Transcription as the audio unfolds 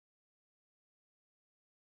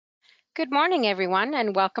Good morning, everyone,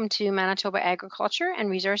 and welcome to Manitoba Agriculture and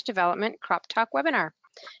Resource Development CropTalk webinar.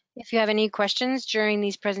 If you have any questions during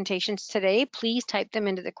these presentations today, please type them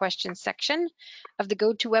into the questions section of the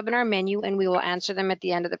GoToWebinar menu, and we will answer them at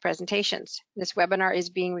the end of the presentations. This webinar is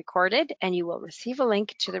being recorded, and you will receive a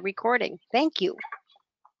link to the recording. Thank you.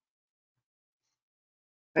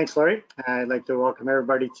 Thanks, Laurie. I'd like to welcome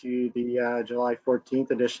everybody to the July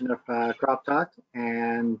 14th edition of Crop Talk.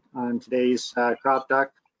 And on today's Crop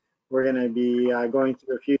Talk, we're going to be going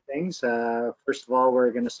through a few things. First of all, we're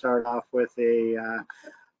going to start off with a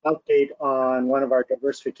update on one of our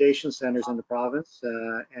diversification centers in the province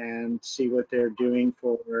and see what they're doing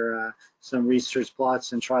for some research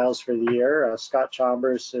plots and trials for the year. Scott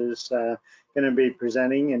Chalmers is going to be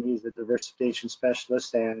presenting, and he's a diversification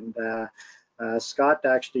specialist. And Scott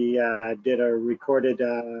actually did a recorded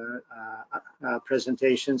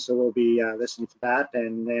presentation, so we'll be listening to that.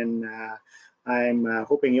 And then I'm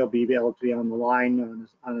hoping he'll be able to be on the line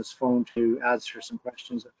on his phone to answer some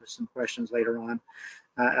questions if there's some questions later on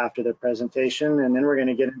after the presentation. And then we're going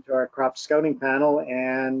to get into our crop scouting panel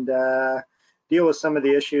and deal with some of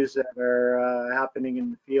the issues that are happening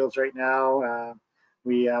in the fields right now.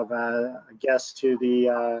 We have a guest to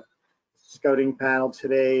the scouting panel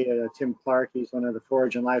today, Tim Clark. He's one of the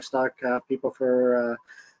forage and livestock people for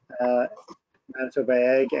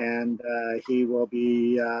Manitoba Ag, and he will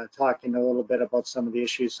be talking a little bit about some of the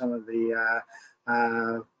issues some of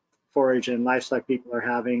the forage and livestock people are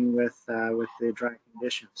having with the dry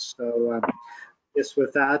conditions. So just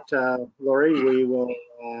with that, Laurie, we will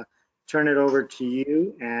turn it over to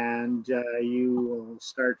you, and you will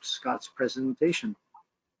start Scott's presentation.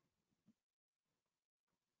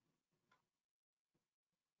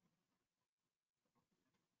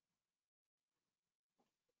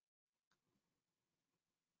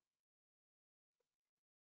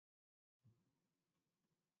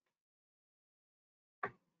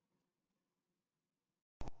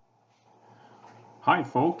 Hi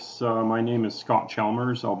folks, my name is Scott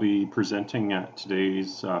Chalmers. I'll be presenting at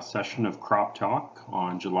today's session of Crop Talk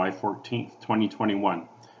on July 14th, 2021.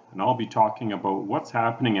 And I'll be talking about what's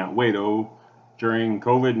happening at WADO during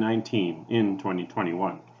COVID-19 in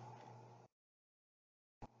 2021.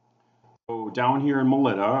 So down here in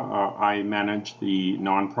Melita, I manage the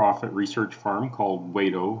nonprofit research farm called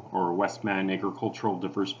WADO, or Westman Agricultural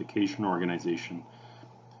Diversification Organization.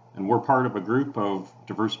 And we're part of a group of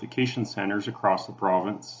diversification centers across the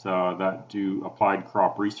province that do applied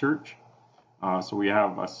crop research. So we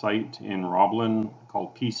have a site in Roblin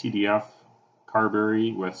called PCDF,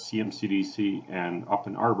 Carberry with CMCDC, and up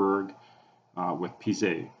in Arborg with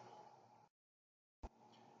PZA.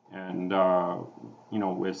 And you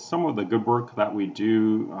know, with some of the good work that we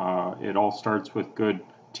do, it all starts with good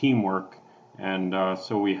teamwork. And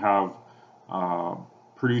so we have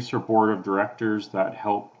producer board of directors that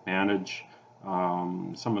help manage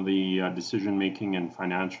some of the decision making and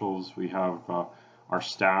financials. We have our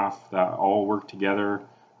staff that all work together,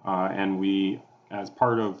 and we, as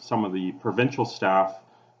part of some of the provincial staff,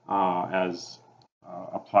 as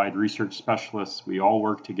applied research specialists, we all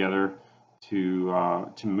work together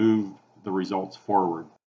to move the results forward.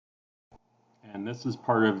 And this is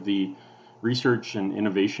part of the research and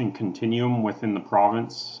innovation continuum within the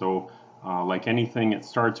province. So like anything, it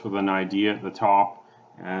starts with an idea at the top,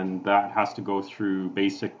 and that has to go through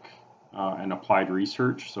basic and applied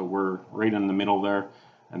research. So we're right in the middle there.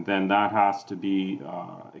 And then that has to be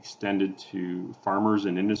extended to farmers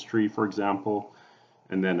and industry, for example,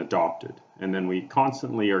 and then adopted. And then we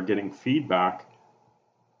constantly are getting feedback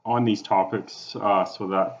on these topics so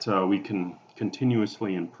that we can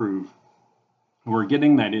continuously improve. We're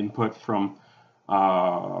getting that input from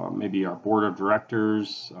maybe our board of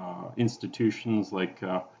directors, institutions like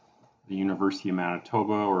the University of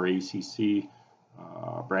Manitoba or ACC,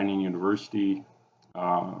 Brandon University,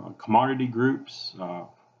 commodity groups,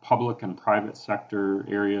 public and private sector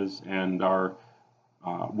areas, and our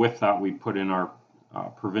with that we put in our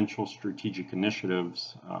provincial strategic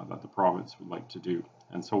initiatives that the province would like to do.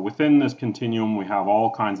 And so within this continuum, we have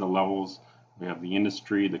all kinds of levels. We have the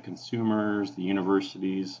industry, the consumers, the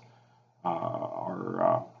universities,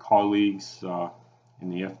 our colleagues in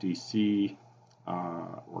the FDC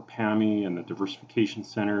or PAMI and the diversification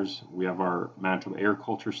centers. We have our Manitoba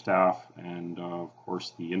agriculture staff, and of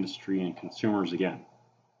course the industry and consumers again.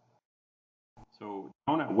 So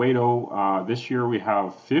down at WADO, this year we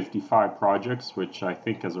have 55 projects, which I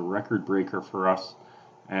think is a record breaker for us.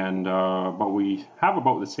 And but we have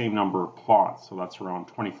about the same number of plots, so that's around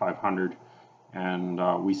 2,500.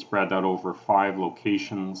 And we spread that over 5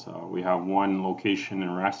 locations. We have 1 location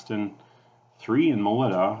in Reston, 3 in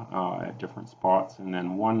Melita at different spots, and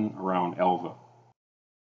then 1 around Elva.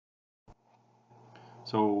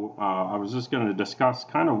 So I was just going to discuss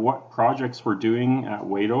kind of what projects we're doing at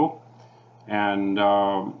WADO, and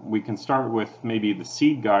we can start with maybe the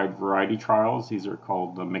seed guide variety trials. These are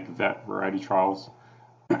called the McVet variety trials.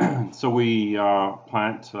 So we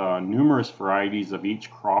plant numerous varieties of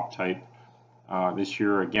each crop type. This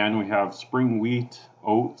year again we have spring wheat,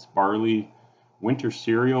 oats, barley, winter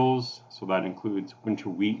cereals, so that includes winter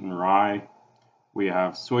wheat and rye. We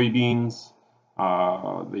have soybeans,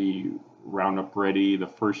 the Roundup Ready, the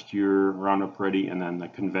first year Roundup Ready, and then the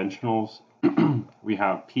conventionals. We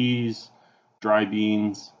have peas, dry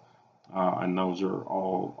beans, and those are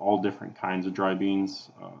all different kinds of dry beans.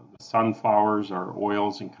 The sunflowers are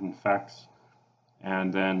oils and confects,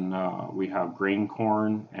 and then we have grain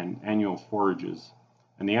corn and annual forages.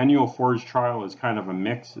 And the annual forage trial is kind of a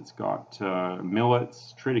mix. It's got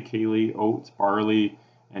millets, triticale, oats, barley,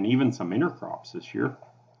 and even some intercrops this year.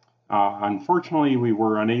 Unfortunately, we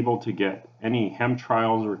were unable to get any hemp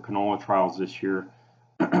trials or canola trials this year,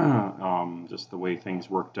 just the way things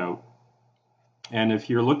worked out. And if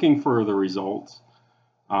you're looking for the results,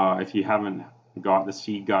 if you haven't got the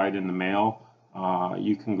seed guide in the mail,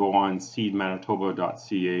 you can go on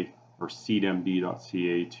seedmanitoba.ca or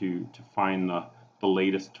seedmb.ca to find the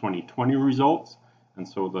latest 2020 results. And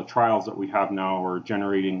so the trials that we have now are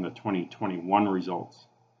generating the 2021 results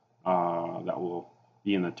that will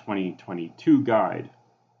be in the 2022 guide.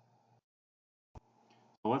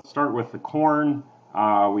 So let's start with the corn.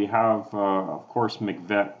 We have, of course,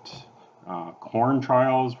 McVet corn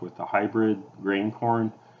trials with the hybrid grain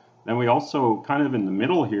corn. Then we also, kind of in the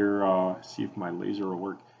middle here, see if my laser will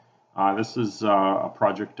work. This is a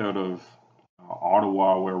project out of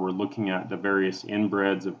Ottawa where we're looking at the various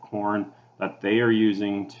inbreds of corn that they are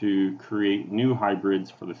using to create new hybrids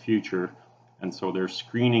for the future. And so they're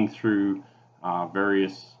screening through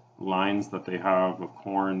various lines that they have of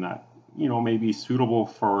corn that, you know, may be suitable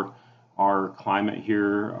for our climate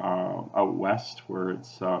here out west, where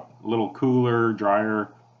it's a little cooler,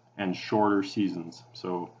 drier, and shorter seasons.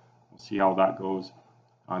 So we'll see how that goes.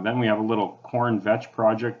 Then we have a little corn vetch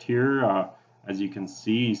project here. As you can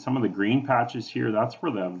see, some of the green patches here, that's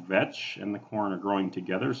where the vetch and the corn are growing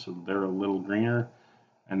together, so they're a little greener.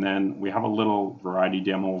 And then we have a little variety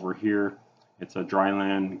demo over here. It's a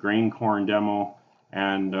dryland grain corn demo,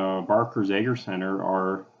 and Barker's Agri Center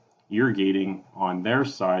are irrigating on their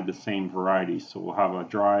side the same variety. So we'll have a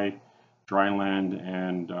dryland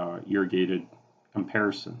and irrigated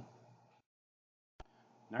comparison.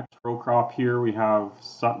 Next row crop here, we have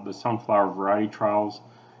the sunflower variety trials.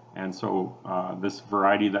 And so this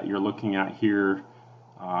variety that you're looking at here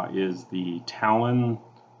is the Talon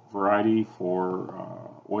variety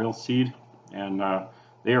for oilseed. And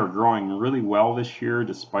they are growing really well this year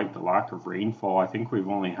despite the lack of rainfall. I think we've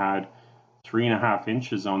only had 3.5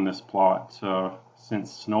 inches on this plot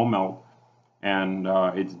since snowmelt, and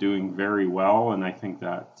it's doing very well, and I think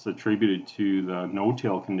that's attributed to the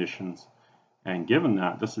no-till conditions. And given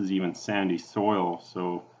that this is even sandy soil,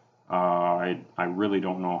 so I really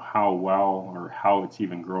don't know how well or how it's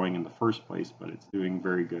even growing in the first place, but it's doing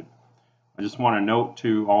very good. I just want to note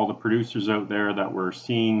to all the producers out there that we're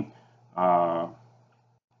seeing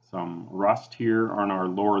some rust here on our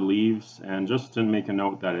lower leaves, and just to make a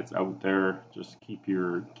note that it's out there, just keep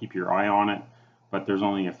your eye on it. But there's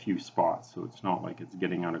only a few spots, so it's not like it's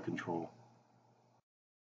getting out of control.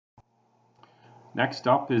 Next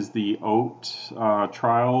up is the oat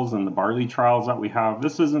trials and the barley trials that we have.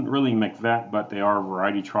 This isn't really McVet, but they are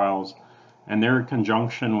variety trials, and they're in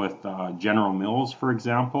conjunction with General Mills, for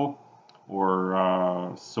example, or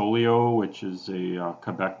Solio, which is a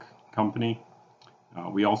Quebec company.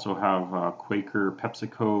 We also have Quaker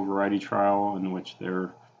PepsiCo variety trial, in which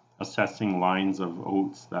they're assessing lines of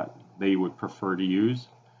oats that they would prefer to use.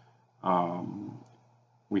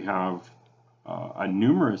 We have a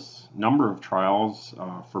numerous number of trials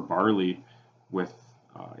for barley with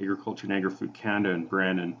Agriculture and Agri-Food Canada and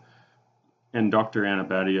Brandon. And Dr. Anna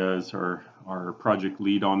Badia is our project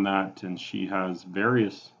lead on that, and she has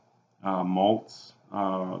various malts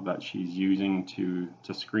that she's using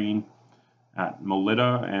to screen at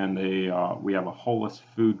Melita, and we have a Hollis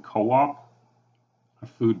Food Co-op, a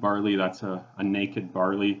food barley that's a naked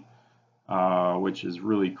barley, which is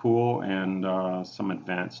really cool, and some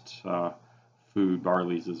advanced food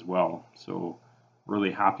barleys as well. So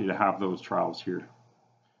really happy to have those trials here.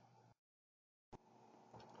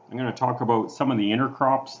 I'm going to talk about some of the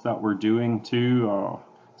intercrops that we're doing too.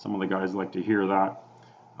 Some of the guys like to hear that.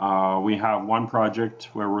 We have one project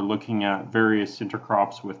where we're looking at various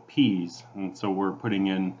intercrops with peas, and so we're putting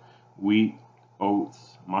in wheat,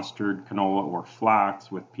 oats, mustard, canola, or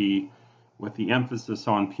flax with P, with the emphasis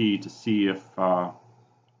on P to see if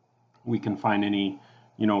we can find any,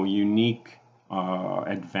 unique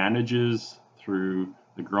advantages through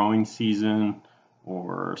the growing season,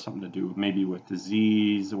 or something to do maybe with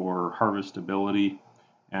disease or harvestability.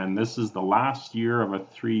 And this is the last year of a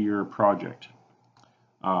 3-year project.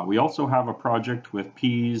 We also have a project with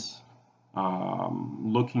peas,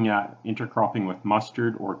 looking at intercropping with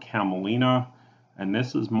mustard or camelina. And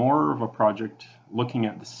this is more of a project looking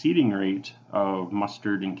at the seeding rate of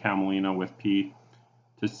mustard and camelina with pea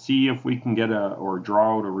to see if we can get or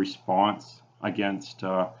draw out a response against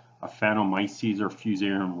Aphanomyces or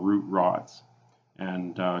Fusarium root rots.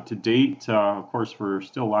 And to date, of course, we're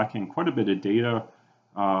still lacking quite a bit of data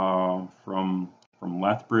from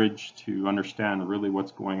Lethbridge to understand really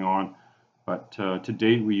what's going on. But to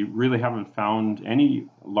date, we really haven't found any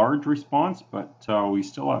large response, but we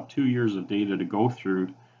still have 2 years of data to go through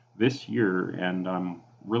this year, and I'm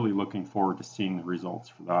really looking forward to seeing the results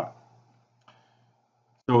for that.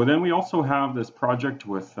 So then we also have this project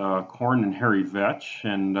with corn and hairy vetch,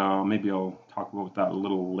 and maybe I'll talk about that a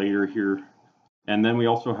little later here. And then we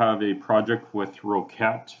also have a project with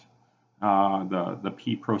Roquette, the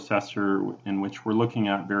pea processor, in which we're looking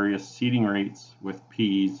at various seeding rates with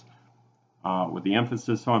peas, with the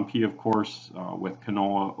emphasis on pea, of course, with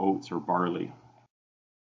canola, oats, or barley.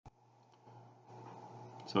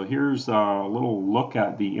 So here's a little look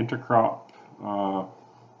at the intercrop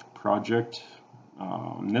project.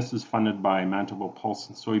 This is funded by Manitoba Pulse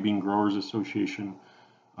and Soybean Growers Association,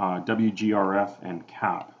 WGRF, and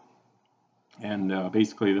CAP. And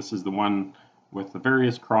basically this is the one with the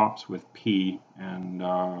various crops with pea, and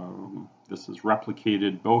this is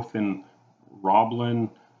replicated both in Roblin,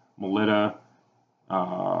 Melita,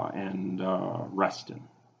 and Reston.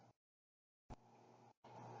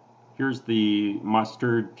 Here's the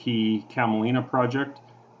mustard, pea, camelina project,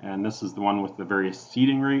 and this is the one with the various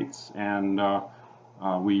seeding rates. And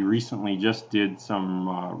we recently just did some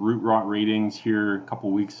root rot ratings here a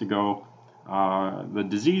couple weeks ago. The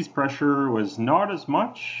disease pressure was not as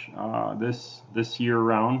much this year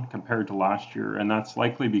around compared to last year, and that's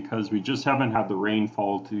likely because we just haven't had the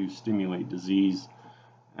rainfall to stimulate disease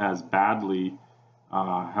as badly.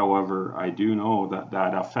 However, I do know that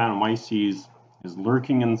Aphanomyces is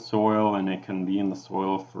lurking in the soil, and it can be in the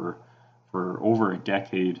soil for over a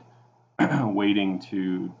decade, waiting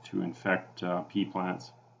to infect pea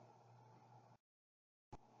plants.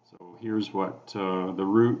 So here's what the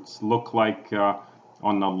roots look like.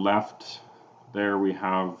 On the left there we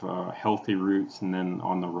have healthy roots, and then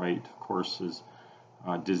on the right, of course, is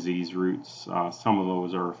disease roots. Some of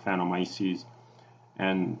those are Aphanomyces,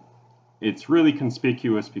 and it's really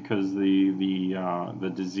conspicuous because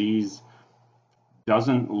the disease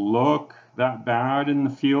doesn't look that bad in the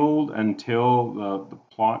field until the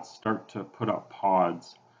plots start to put up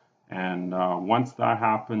pods. And once that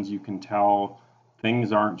happens, you can tell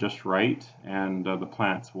things aren't just right, and the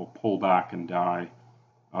plants will pull back and die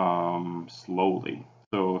slowly.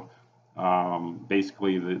 So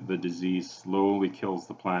basically the disease slowly kills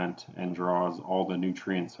the plant and draws all the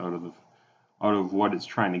nutrients out of what it's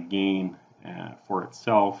trying to gain for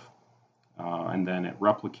itself, and then it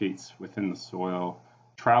replicates within the soil,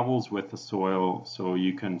 travels with the soil, so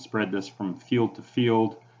you can spread this from field to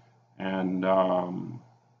field. And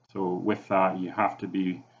so with that, you have to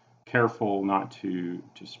be careful not to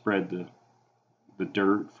spread the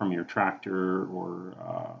dirt from your tractor or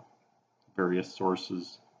various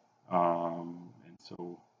sources. And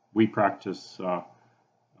so we practice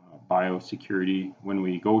biosecurity when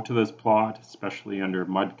we go to this plot, especially under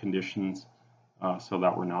mud conditions, so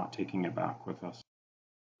that we're not taking it back with us.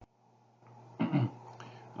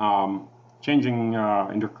 Changing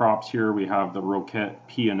intercrops here, we have the Roquette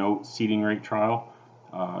pea and oat seeding rate trial.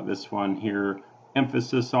 This one here,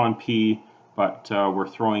 emphasis on pea, but we're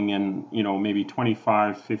throwing in, maybe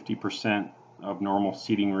 25-50% of normal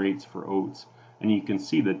seeding rates for oats, and you can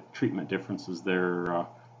see the treatment differences there.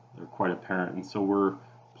 They're quite apparent, and so we're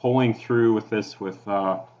pulling through with this with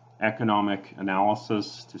economic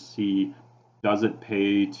analysis to see, does it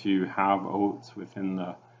pay to have oats within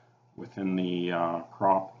the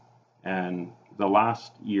crop. And the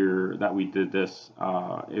last year that we did this,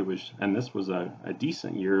 this was a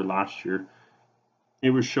decent year last year. It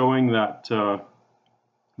was showing that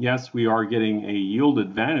yes, we are getting a yield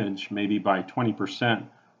advantage maybe by 20%,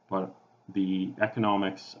 but the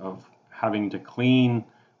economics of having to clean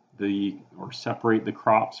or separate the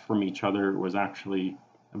crops from each other was actually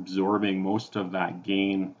absorbing most of that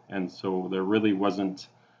gain, and so there really wasn't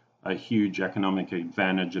a huge economic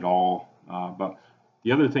advantage at all. But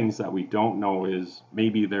The other things that we don't know is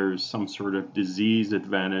maybe there's some sort of disease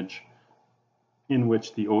advantage in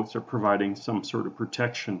which the oats are providing some sort of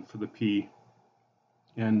protection for the pea,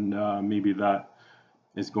 and maybe that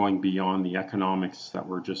is going beyond the economics that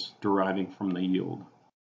we're just deriving from the yield.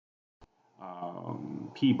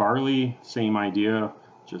 Pea barley, same idea,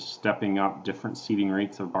 just stepping up different seeding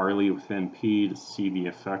rates of barley within pea to see the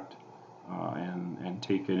effect and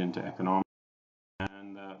take it into economics,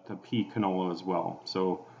 and the pea canola as well.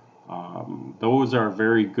 So those are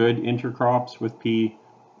very good intercrops with pea.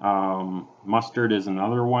 Mustard is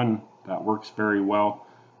another one that works very well.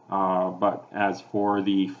 But as for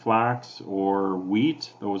the flax or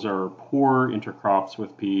wheat, those are poor intercrops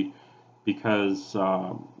with pea because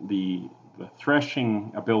the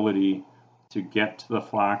threshing ability to get to the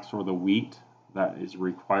flax or the wheat that is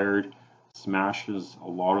required smashes a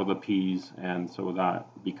lot of the peas, and so that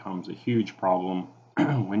becomes a huge problem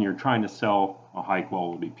when you're trying to sell a high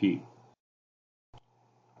quality pea.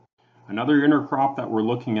 Another intercrop that we're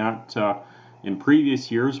looking at in previous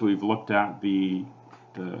years, we've looked at the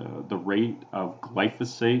rate of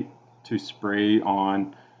glyphosate to spray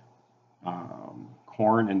on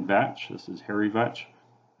corn and vetch. This is hairy vetch.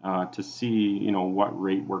 To see, what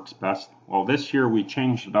rate works best. Well, this year we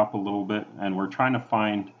changed it up a little bit, and we're trying to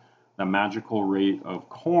find the magical rate of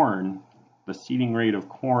corn, the seeding rate of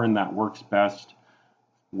corn that works best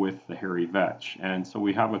with the hairy vetch. And so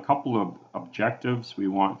we have a couple of objectives. We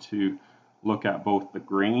want to look at both the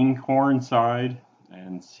grain corn side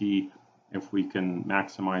and see if we can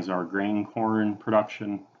maximize our grain corn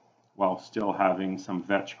production while still having some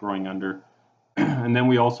vetch growing under. And then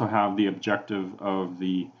we also have the objective of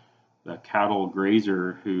the cattle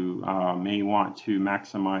grazer who may want to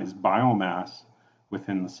maximize biomass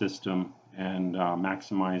within the system and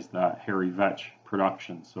maximize that hairy vetch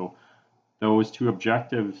production. So those two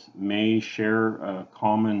objectives may share a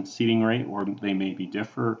common seeding rate, or they may be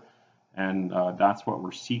differ, and that's what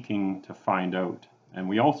we're seeking to find out. And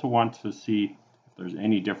we also want to see if there's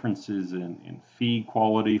any differences in feed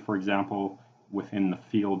quality, for example, within the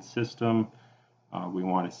field system. We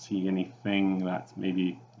want to see anything that's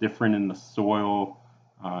maybe different in the soil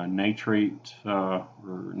nitrate or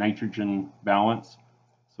nitrogen balance,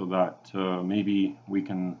 so that maybe we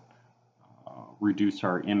can reduce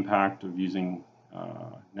our impact of using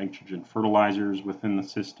nitrogen fertilizers within the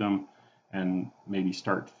system and maybe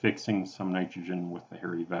start fixing some nitrogen with the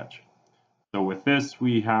hairy vetch. So with this,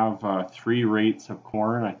 we have 3 rates of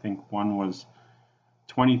corn. I think one was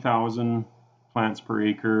 20,000 plants per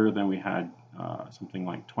acre, then we had something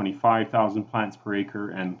like 25,000 plants per acre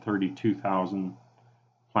and 32,000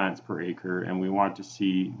 plants per acre, and we want to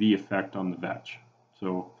see the effect on the vetch.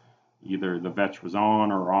 So either the vetch was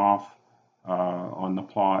on or off on the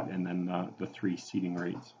plot, and then the 3 seeding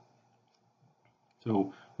rates.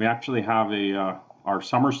 So we actually have our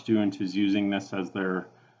summer student is using this as their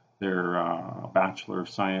Bachelor of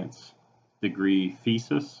Science degree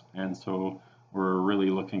thesis, and so we're really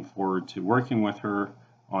looking forward to working with her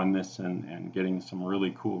on this and getting some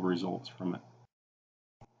really cool results from it.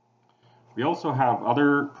 We also have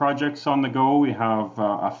other projects on the go. We have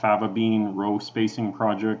a fava bean row spacing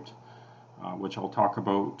project, which I'll talk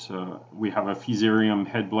about. We have a fusarium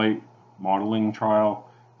head blight modeling trial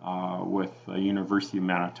with the University of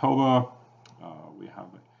Manitoba. We have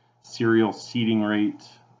a cereal seeding rate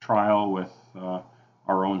trial with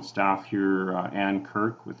our own staff here, Ann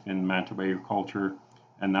Kirk, within Manitoba Agriculture,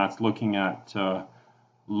 and that's looking at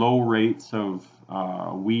low rates of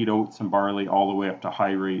wheat, oats, and barley all the way up to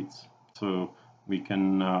high rates, so we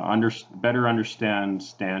can better understand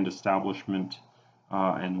stand establishment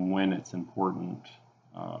and when it's important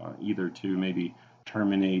either to maybe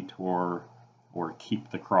terminate or keep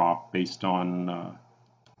the crop based on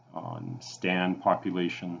stand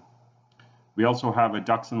population. We also have a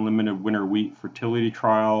Ducks Unlimited winter wheat fertility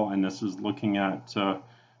trial, and this is looking at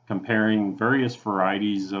comparing various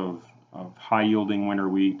varieties of high yielding winter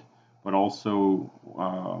wheat, but also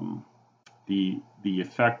the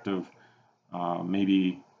effect of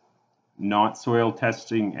maybe not soil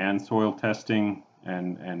testing and soil testing,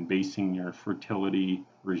 and basing your fertility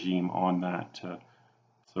regime on that.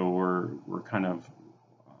 So we're kind of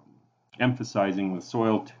emphasizing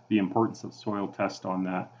the importance of soil test on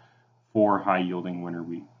that for high yielding winter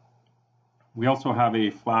wheat. We also have a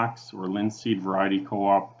flax or linseed variety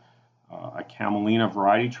co-op, a camelina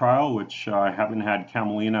variety trial, which I haven't had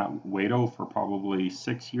camelina at WADO for probably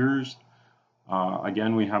 6 years.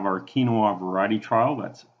 Again, we have our quinoa variety trial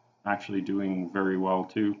that's actually doing very well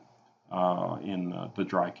too in the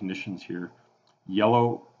dry conditions here.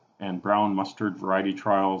 Yellow and brown mustard variety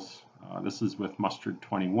trials. This is with mustard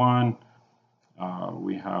 21.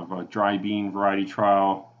 We have a dry bean variety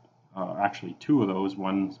trial, actually two of those.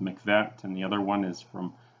 One's McVet and the other one is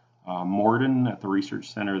from Morden at the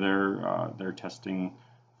research center there. They're testing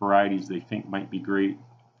varieties they think might be great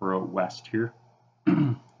for out west here.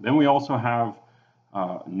 Then we also have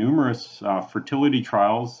numerous fertility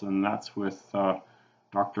trials, and that's with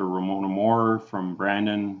Dr. Ramona Moore from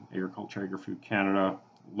Brandon, Agriculture Agri-Food Canada,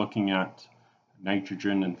 looking at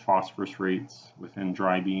nitrogen and phosphorus rates within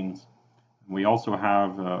dry beans. We also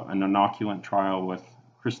have an inoculant trial with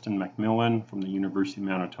Kristen McMillan from the University of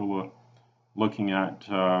Manitoba, looking at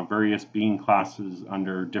various bean classes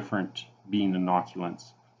under different bean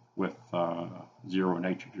inoculants with zero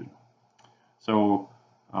nitrogen. So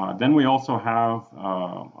then we also have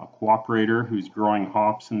a cooperator who's growing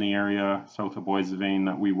hops in the area south of Boissevain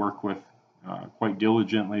that we work with quite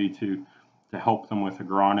diligently to help them with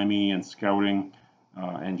agronomy and scouting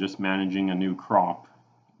and just managing a new crop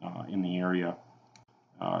in the area.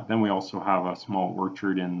 Then we also have a small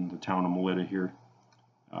orchard in the town of Melita here.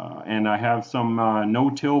 And I have some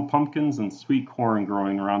no-till pumpkins and sweet corn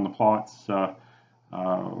growing around the plots.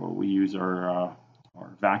 We use our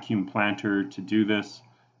vacuum planter to do this,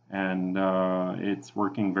 and it's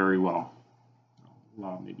working very well.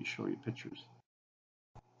 I'll maybe show you pictures.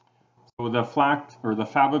 So the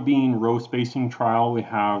faba bean row spacing trial, we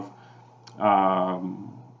have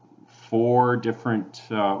 4 different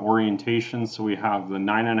orientations. So we have the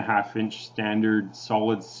 9.5-inch standard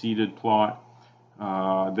solid seeded plot.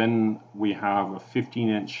 Then we have a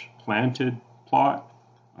 15-inch planted plot,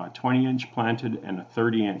 a 20-inch planted, and a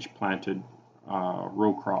 30-inch planted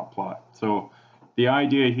row crop plot. So the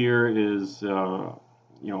idea here is,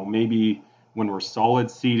 maybe when we're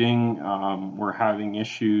solid seeding, we're having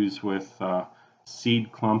issues with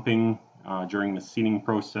seed clumping during the seeding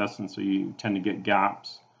process, and so you tend to get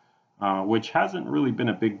gaps, which hasn't really been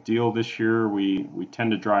a big deal this year. We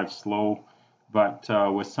tend to drive slow, but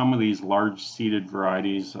with some of these large seeded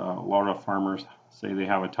varieties, a lot of farmers say they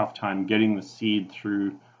have a tough time getting the seed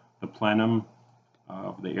through the plenum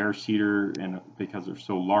of the air seeder, and because they're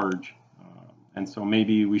so large. And so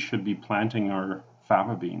maybe we should be planting our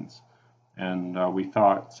faba beans. And we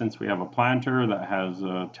thought, since we have a planter that has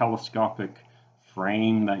a telescopic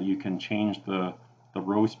frame that you can change the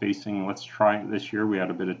row spacing, let's try it this year. We had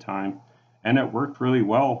a bit of time, and it worked really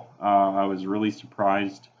well. I was really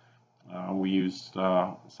surprised. We used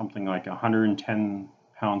something like 110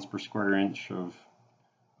 pounds per square inch of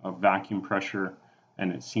vacuum pressure,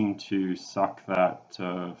 and it seemed to suck that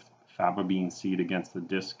faba bean seed against the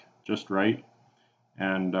disc just right.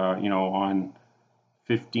 And on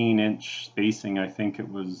 15-inch spacing, I think it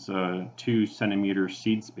was 2 centimeter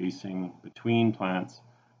seed spacing between plants,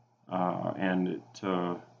 and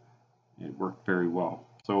it worked very well.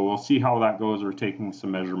 So we'll see how that goes. We're taking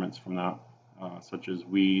some measurements from that, such as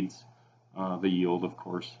weeds, the yield, of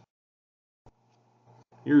course.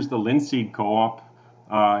 Here's the linseed co-op.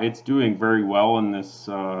 It's doing very well in this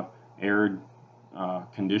arid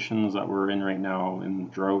conditions that we're in right now in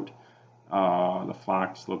drought. The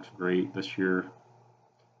flax looks great this year,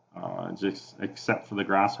 just except for the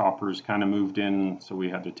grasshoppers kind of moved in, so we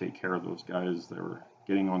had to take care of those guys. They were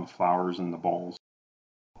getting on the flowers and the balls.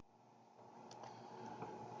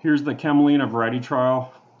 Here's the camelina variety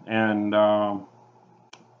trial, and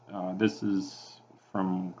this is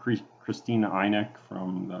from Christina Einek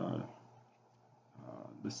from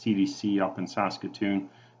the CDC up in Saskatoon.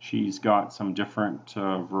 She's got some different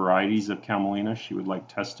varieties of camelina she would like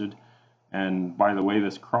tested. And by the way,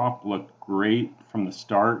 this crop looked great from the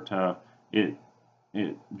start. It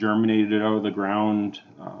germinated out of the ground,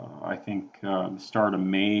 I think the start of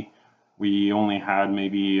May. We only had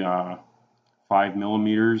maybe 5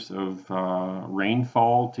 millimeters of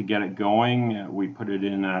rainfall to get it going. We put it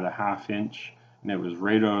in at a 1/2 inch, and it was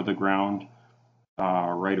right out of the ground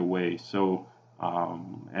right away. So,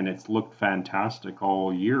 and it's looked fantastic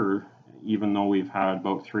all year, even though we've had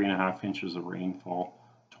about 3.5 inches of rainfall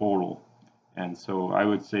total. And so I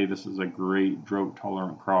would say this is a great drought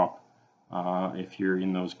tolerant crop if you're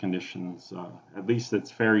in those conditions. At least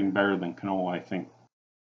it's faring better than canola, I think.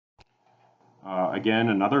 Again,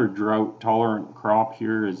 another drought tolerant crop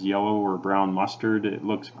here is yellow or brown mustard. It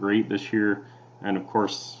looks great this year, and of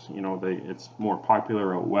course, it's more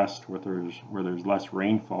popular out west where there's less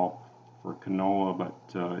rainfall for canola.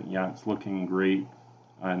 But yeah, it's looking great.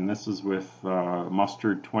 And this is with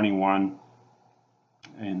Mustard 21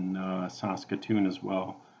 in Saskatoon as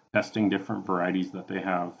well, testing different varieties that they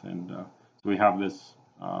have. And so we have this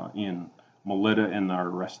in Melita in our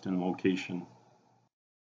Reston location.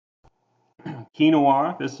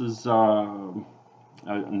 Quinoa, this is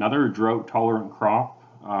another drought tolerant crop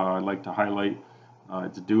I'd like to highlight.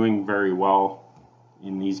 It's doing very well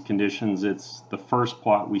in these conditions. It's the first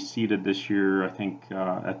plot we seeded this year, I think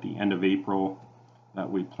at the end of April that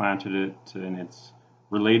we planted it, and it's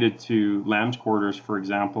related to lamb's quarters, for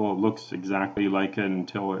example. It looks exactly like it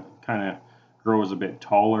until it kind of grows a bit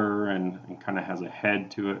taller and kind of has a head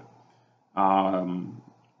to it.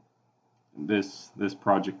 This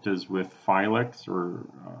project is with Filex, or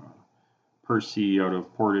Percy out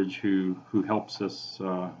of Portage, who helps us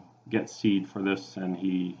get seed for this, and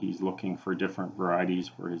he's looking for different varieties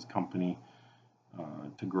for his company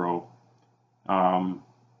to grow.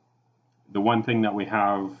 The one thing that we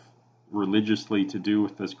have religiously to do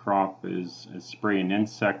with this crop is spray an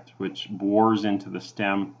insect which bores into the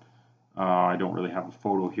stem. I don't really have a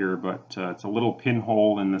photo here, but it's a little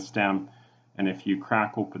pinhole in the stem, and if you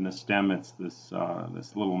crack open the stem, it's this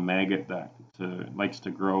little maggot that likes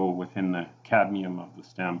to grow within the cadmium of the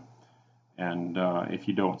stem. And if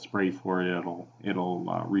you don't spray for it,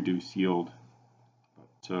 it'll reduce yield.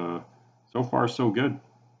 But so far, so good.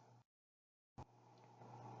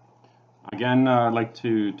 Again, I'd like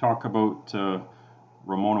to talk about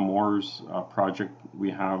Ramona Moore's project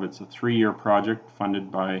we have. It's a 3-year project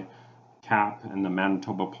funded by CAP and the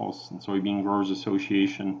Manitoba Pulse and Soybean Growers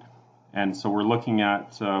Association. And so we're looking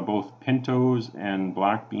at both pintos and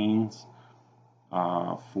black beans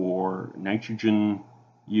for nitrogen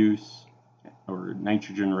use, or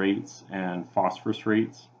nitrogen rates, and phosphorus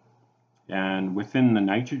rates. And within the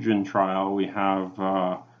nitrogen trial, we have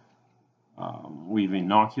we've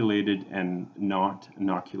inoculated and not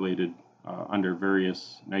inoculated under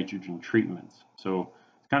various nitrogen treatments. So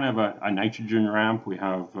it's kind of a nitrogen ramp. We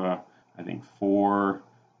have, I think, 4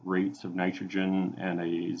 rates of nitrogen and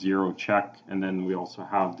a 0 check. And then we also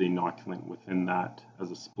have the inoculant within that as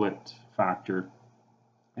a split factor.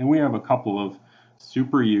 And we have a couple of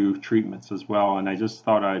Super U treatments as well. And I just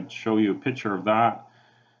thought I'd show you a picture of that,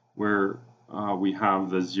 where we have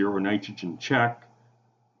the 0 nitrogen check,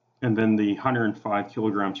 and then the 105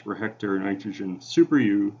 kilograms per hectare nitrogen Super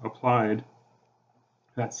U applied.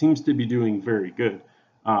 That seems to be doing very good.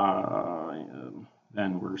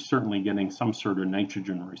 And we're certainly getting some sort of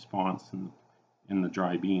nitrogen response in the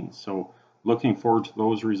dry beans. So looking forward to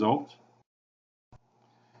those results.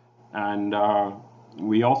 And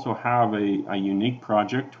we also have a unique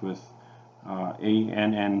project with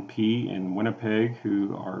ANNP in Winnipeg,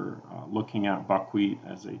 who are looking at buckwheat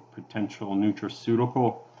as a potential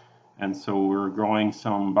nutraceutical. And so we're growing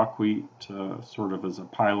some buckwheat sort of as a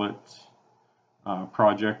pilot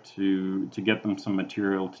project to get them some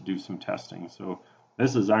material to do some testing. So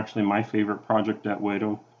this is actually my favorite project at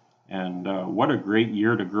WADO. And what a great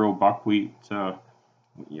year to grow buckwheat. Of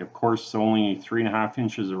course, only 3.5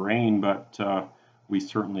 inches of rain, but we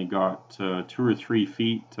certainly got 2 or 3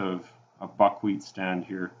 feet of buckwheat stand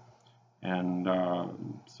here. And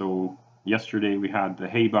so yesterday we had the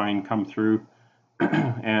haybine come through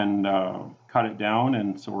and cut it down,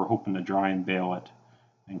 and so we're hoping to dry and bale it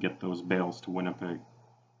and get those bales to Winnipeg.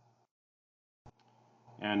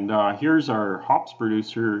 And here's our hops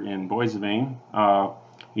producer in Boissevain.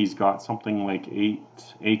 He's got something like 8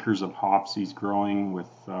 acres of hops he's growing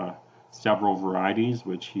with several varieties,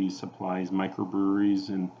 which he supplies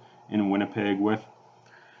microbreweries in Winnipeg with.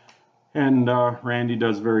 And Randy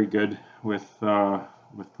does very good with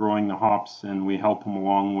growing the hops, and we help him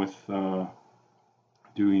along with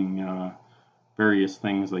doing various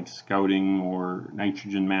things like scouting or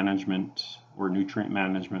nitrogen management or nutrient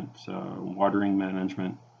management, watering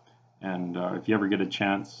management. And if you ever get a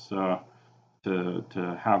chance to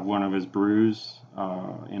have one of his brews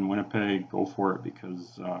in Winnipeg, go for it,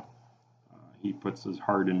 because he puts his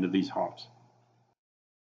heart into these hops.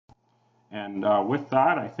 And with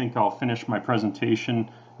that, I think I'll finish my presentation.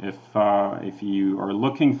 If you are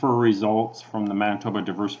looking for results from the Manitoba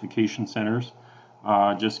Diversification Centers,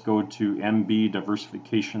 just go to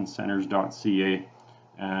mbdiversificationcenters.ca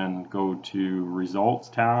and go to Results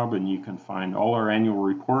tab, and you can find all our annual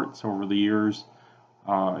reports over the years,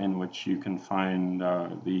 in which you can find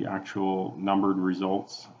the actual numbered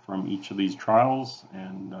results from each of these trials.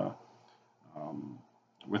 And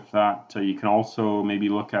with that, you can also maybe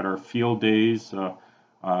look at our field days.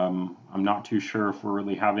 I'm not too sure if we're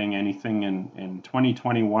really having anything in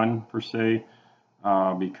 2021 per se,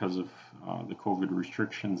 because of the COVID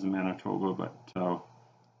restrictions in Manitoba, but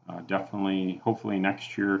definitely, hopefully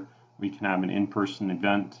next year we can have an in-person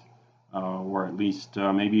event, or at least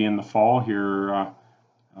maybe in the fall here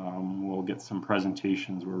we'll get some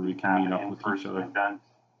presentations where we can meet up with each other.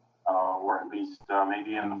 Or at least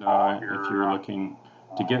maybe in the fall here, if you're looking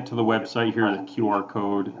to get to the website, here's a QR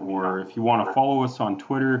code, or if you want to follow us on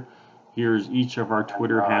Twitter, here's each of our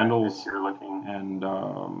Twitter handles, and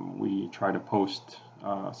we try to post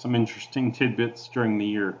some interesting tidbits during the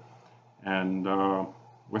year. And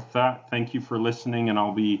with that, thank you for listening, and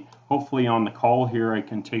I'll be hopefully on the call here. I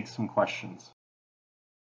can take some questions.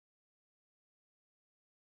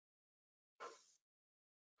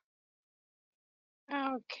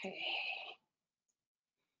 Okay.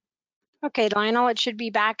 Okay, Lionel, it should be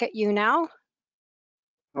back at you now.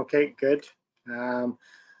 Okay, good.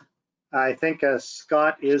 I think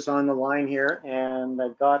Scott is on the line here, and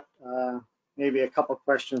I've got maybe a couple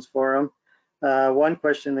questions for him. One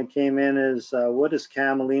question that came in is, what is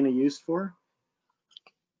camelina used for?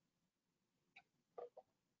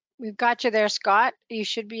 We've got you there, Scott. You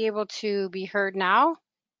should be able to be heard now.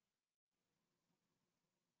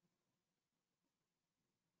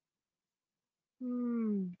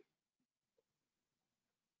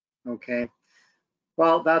 Okay.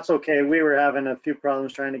 Well, that's okay. We were having a few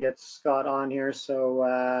problems trying to get Scott on here.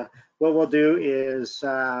 So what we'll do is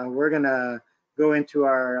we're going to go into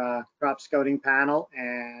our crop scouting panel.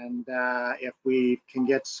 And if we can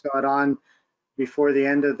get Scott on before the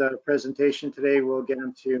end of the presentation today, we'll get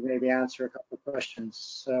him to maybe answer a couple of questions.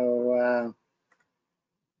 So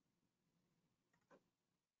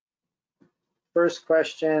first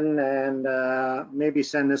question, and maybe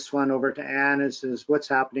send this one over to Anne, is what's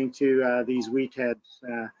happening to these wheat heads?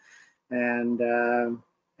 And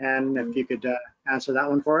if you could answer that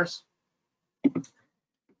one for us.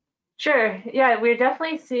 Sure. Yeah, we're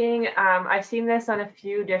definitely seeing, I've seen this on a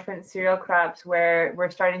few different cereal crops where we're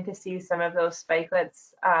starting to see some of those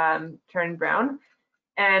spikelets turn brown.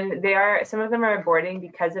 And some of them are aborting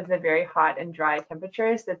because of the very hot and dry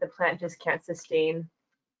temperatures that the plant just can't sustain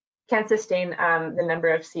the number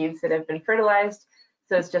of seeds that have been fertilized.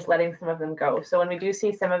 So it's just letting some of them go. So when we do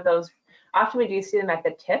see some of those, often we do see them at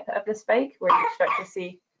the tip of the spike where you start to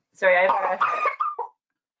see, sorry, I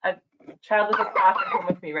have a child with a cough at home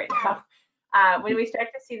with me right now. When we start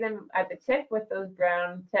to see them at the tip with those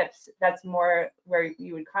brown tips, that's more where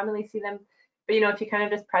you would commonly see them. But if you kind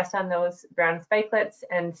of just press on those brown spikelets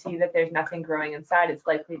and see that there's nothing growing inside, it's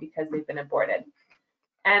likely because they've been aborted.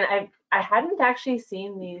 And I hadn't actually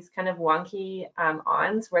seen these kind of wonky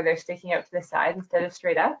awns where they're sticking out to the side instead of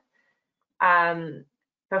straight up.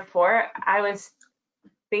 Before, I was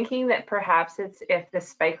thinking that perhaps it's if the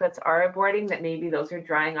spikelets are aborting, that maybe those are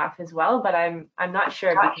drying off as well, but I'm not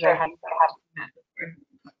sure because I hadn't seen that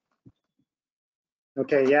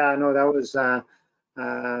before. Okay, yeah, no, that was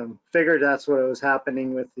figured that's what was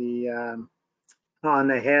happening with the on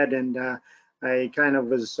the head, and I kind of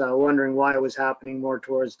was wondering why it was happening more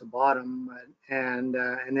towards the bottom, and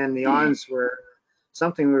then the awns were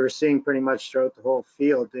something we were seeing pretty much throughout the whole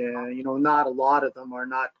field. Not a lot of them are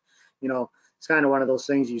not, it's kind of one of those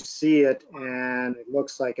things, you see it and it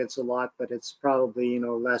looks like it's a lot, but it's probably,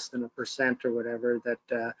 less than 1% or whatever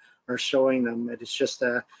that are showing them. It's just,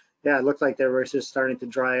 yeah, it looked like they were just starting to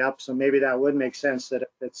dry up. So maybe that would make sense that if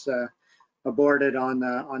it's aborted on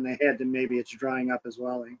the head, then maybe it's drying up as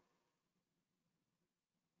well.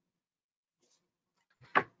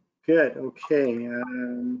 Good. Okay.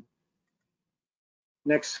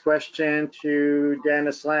 Next question to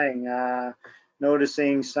Dennis Lang.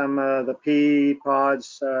 Noticing some of the pea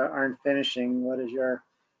pods aren't finishing. What is your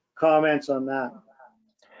comments on that?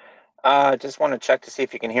 Just want to check to see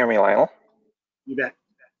if you can hear me, Lionel. You bet.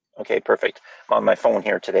 Okay, perfect. I'm on my phone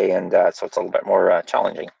here today, and so it's a little bit more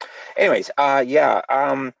challenging. Anyways,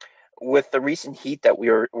 yeah, with the recent heat that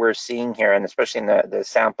we're seeing here, and especially in the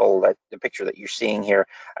sample, the picture that you're seeing here,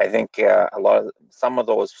 I think some of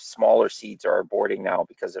those smaller seeds are aborting now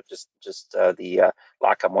because of just the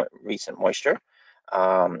lack of recent moisture.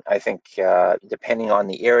 I think depending on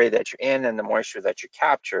the area that you're in and the moisture that you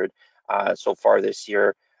captured so far this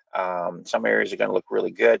year, some areas are going to look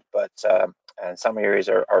really good, but and some areas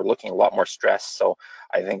are looking a lot more stressed. So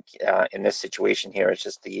I think in this situation here, it's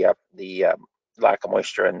just the lack of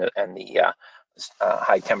moisture and the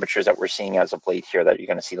high temperatures that we're seeing as of late here that you're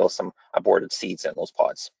going to see some aborted seeds in those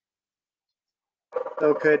pods.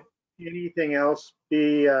 So could anything else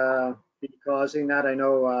be causing that? I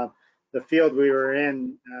know the field we were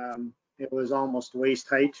in, it was almost waist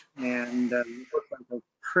height and looked like a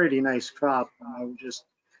pretty nice crop. I was just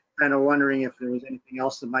kind of wondering if there was anything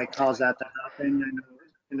else that might cause that to happen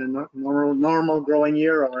in a normal growing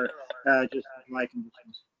year, or just my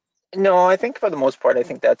conditions. No, I think for the most part, I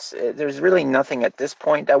think there's really nothing at this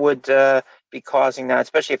point that would be causing that,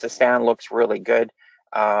 especially if the stand looks really good.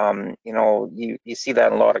 You see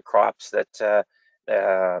that in a lot of crops that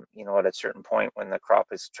at a certain point when the crop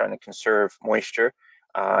is trying to conserve moisture,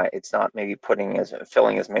 it's not maybe filling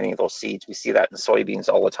as many of those seeds. We see that in soybeans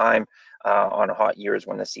all the time on hot years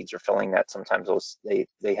when the seeds are filling. That sometimes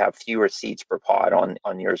they have fewer seeds per pod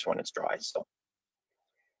on years when it's dry. So.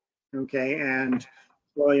 Okay, and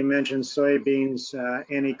well, you mentioned soybeans.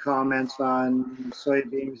 Any comments on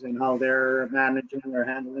soybeans and how they're managing or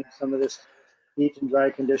handling some of this heat and dry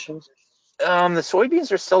conditions? The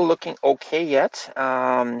soybeans are still looking okay yet.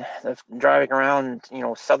 Driving around,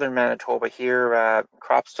 southern Manitoba here,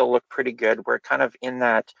 crops still look pretty good. We're kind of in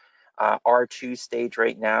that R2 stage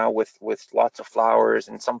right now with lots of flowers,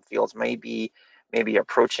 and some fields maybe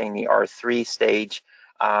approaching the R3 stage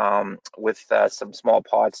with some small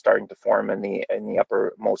pods starting to form in the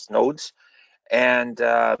uppermost nodes. And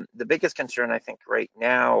the biggest concern, I think, right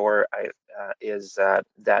now, is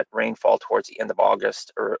that rainfall towards the end of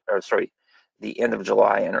August, or sorry, the end of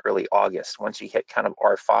July and early August. Once you hit kind of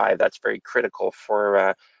R5, that's very critical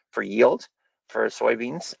for yield for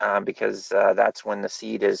soybeans because that's when the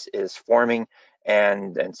seed is forming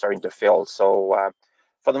and starting to fill. So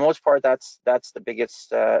for the most part, that's the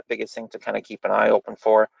biggest thing to kind of keep an eye open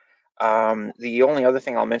for. The only other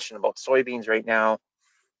thing I'll mention about soybeans right now.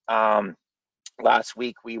 Last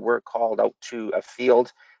week, we were called out to a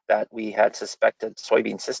field that we had suspected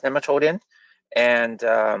soybean cyst nematode in,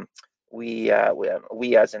 and we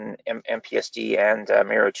as an MPSD and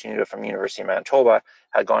Mario Chinuda from University of Manitoba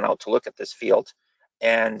had gone out to look at this field.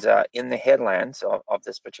 And in the headlands of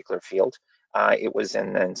this particular field, it was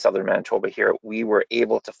in southern Manitoba here, we were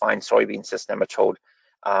able to find soybean cyst nematode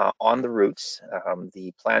on the roots.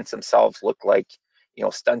 The plants themselves look like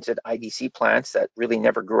stunted IDC plants that really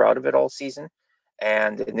never grew out of it all season.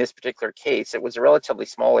 And in this particular case, it was a relatively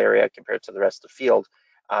small area compared to the rest of the field.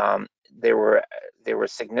 There were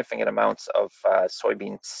significant amounts of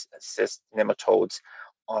soybean cyst nematodes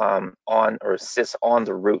cysts on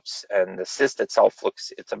the roots, and the cyst itself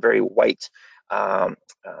it's a very white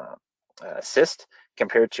cyst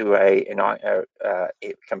compared to a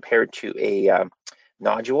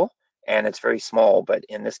nodule, and it's very small. But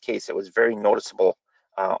in this case, it was very noticeable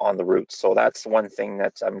on the roots. So that's one thing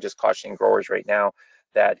that I'm just cautioning growers right now,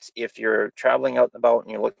 that if you're traveling out and about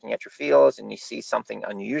and you're looking at your fields and you see something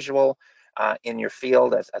unusual in your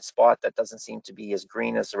field, a spot that doesn't seem to be as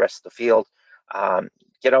green as the rest of the field,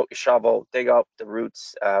 get out your shovel, dig up the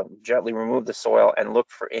roots, gently remove the soil, and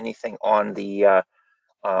look for anything on the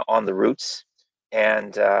roots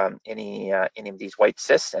and any of these white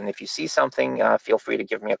cysts. And if you see something, feel free to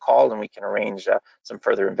give me a call and we can arrange some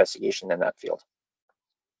further investigation in that field.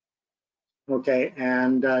 Okay,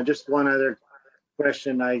 and just one other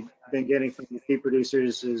question I've been getting from the feed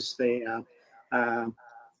producers is they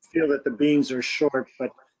feel that the beans are short,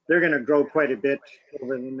 but they're going to grow quite a bit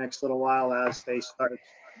over the next little while as they start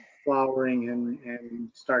flowering and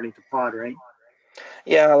starting to pod, right?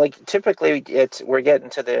 Yeah, like typically we're getting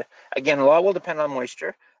to again, a lot will depend on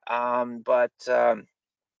moisture, but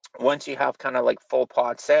once you have kind of like full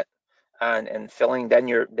pod set and filling, then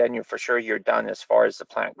you're for sure you're done as far as the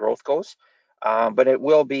plant growth goes. But it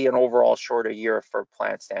will be an overall shorter year for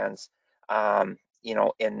plant stands, in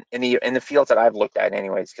the fields that I've looked at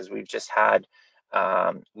anyways, because we've just haven't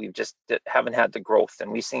had the growth,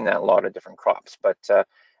 and we've seen that in a lot of different crops. But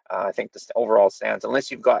I think the overall stands,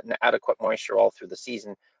 unless you've gotten adequate moisture all through the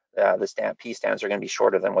season, the pea stands are going to be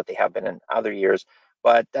shorter than what they have been in other years.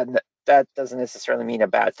 But that doesn't necessarily mean a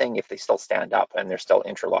bad thing if they still stand up and they're still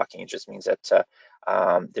interlocking. It just means that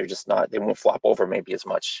they won't flop over maybe as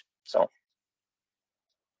much. So.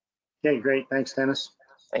 Okay, great. Thanks, Dennis.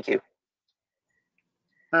 Thank you.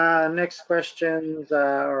 Next questions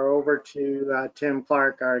are over to Tim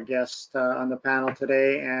Clark, our guest on the panel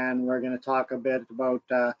today, and we're going to talk a bit about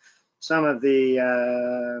some of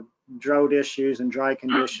the drought issues and dry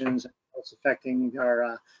conditions and how it's affecting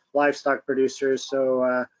our livestock producers. So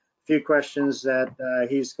a few questions that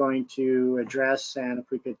he's going to address, and if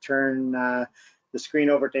we could turn the screen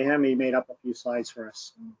over to him, he made up a few slides for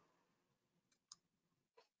us.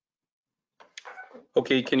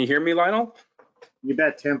 Okay, can you hear me, Lionel? You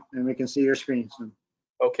bet, Tim, and we can see your screen. So.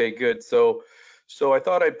 Okay, good. So I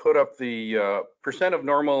thought I'd put up the percent of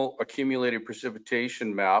normal accumulated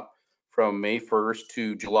precipitation map from May 1st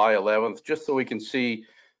to July 11th, just so we can see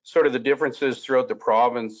sort of the differences throughout the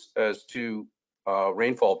province as to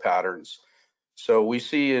rainfall patterns. So we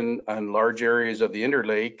see in large areas of the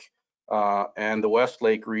Interlake and the West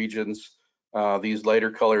Lake regions, these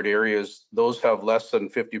lighter colored areas, those have less than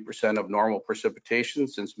 50% of normal precipitation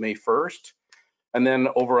since May 1st. And then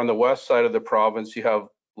over on the west side of the province, you have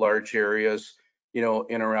large areas, in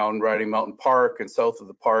around Riding Mountain Park and south of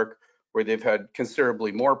the park, where they've had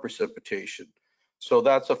considerably more precipitation. So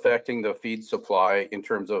that's affecting the feed supply in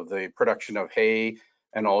terms of the production of hay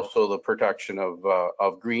and also the production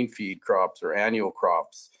of green feed crops or annual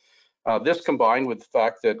crops. This combined with the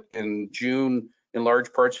fact that in June, in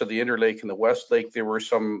large parts of the Interlake and the West Lake, there were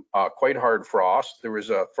some quite hard frost. There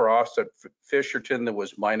was a frost at Fisherton that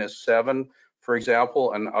was -7, for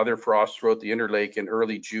example, and other frosts throughout the Interlake in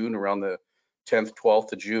early June, around the 10th,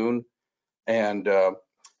 12th of June. And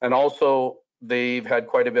also they've had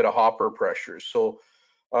quite a bit of hopper pressures. So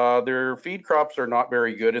their feed crops are not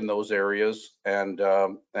very good in those areas, and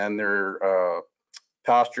their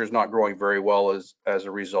pasture is not growing very well as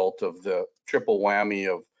a result of the triple whammy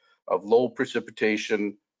of low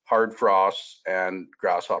precipitation, hard frosts, and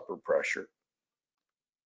grasshopper pressure.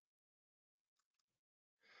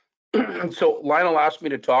 So Lionel asked me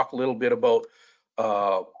to talk a little bit about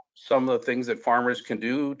some of the things that farmers can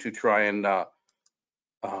do to try and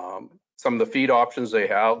some of the feed options they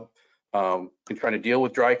have in trying to deal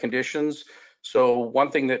with dry conditions. So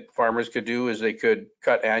one thing that farmers could do is they could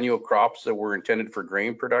cut annual crops that were intended for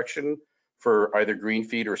grain production for either green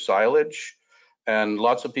feed or silage. And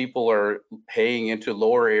lots of people are haying into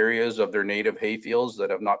lower areas of their native hay fields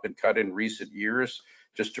that have not been cut in recent years,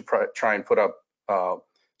 just to try and put up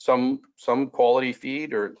some quality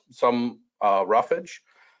feed or some roughage.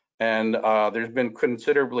 And there's been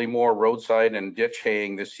considerably more roadside and ditch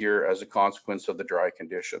haying this year as a consequence of the dry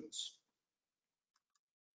conditions.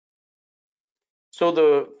 So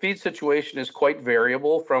the feed situation is quite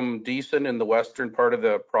variable, from decent in the western part of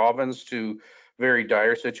the province to very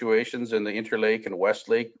dire situations in the Interlake and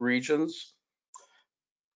Westlake regions.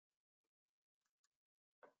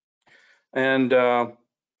 And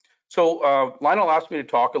so Lionel asked me to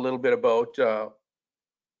talk a little bit about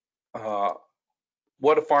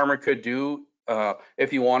what a farmer could do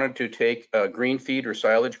if he wanted to take a green feed or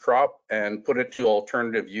silage crop and put it to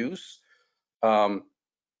alternative use.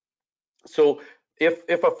 So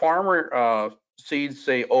if a farmer seeds,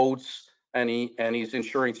 say, oats, and he's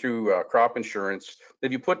insuring through crop insurance,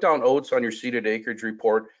 if you put down oats on your seeded acreage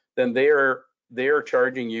report, then they are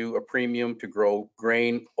charging you a premium to grow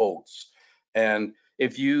grain oats. And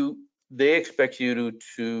they expect you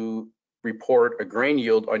to report a grain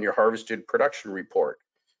yield on your harvested production report.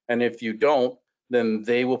 And if you don't, then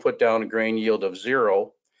they will put down a grain yield of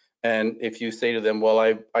 0. And if you say to them, well,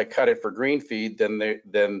 I cut it for green feed,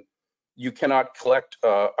 then you cannot collect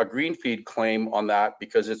a green feed claim on that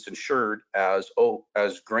because it's insured as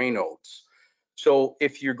grain oats. So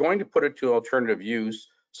if you're going to put it to alternative use,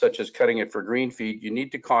 such as cutting it for green feed, you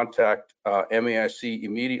need to contact MASC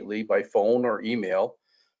immediately by phone or email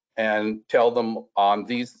and tell them, on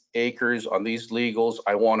these acres, on these legals,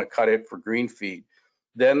 I want to cut it for green feed.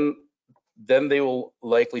 Then they will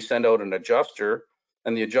likely send out an adjuster,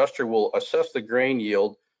 and the adjuster will assess the grain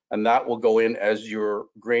yield, and that will go in as your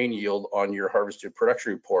grain yield on your harvested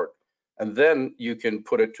production report. And then you can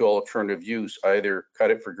put it to alternative use, either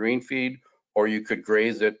cut it for green feed, or you could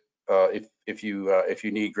graze it if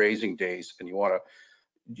you need grazing days and you want to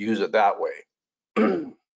use it that way.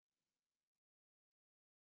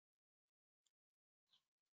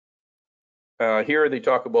 Here they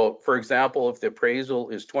talk about, for example, if the appraisal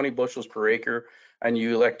is 20 bushels per acre and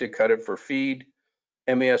you elect to cut it for feed,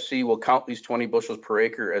 MASC will count these 20 bushels per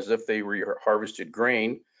acre as if they were harvested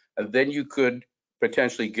grain, and then you could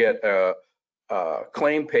potentially get a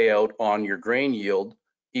claim payout on your grain yield,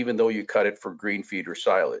 even though you cut it for green feed or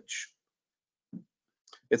silage.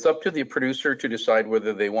 It's up to the producer to decide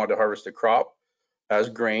whether they want to harvest the crop as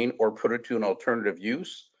grain or put it to an alternative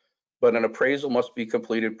use, but an appraisal must be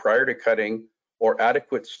completed prior to cutting, or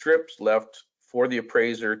adequate strips left for the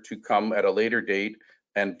appraiser to come at a later date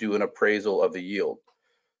and do an appraisal of the yield.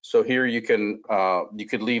 So here you could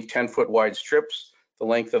leave 10-foot wide strips the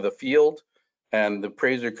length of the field, and the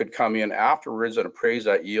appraiser could come in afterwards and appraise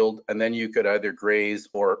that yield, and then you could either graze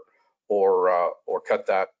or cut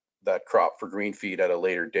that crop for green feed at a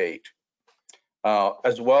later date.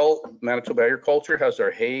 As well, Manitoba Agriculture has our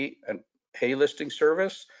hay listing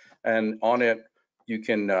service, and on it you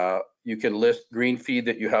can list green feed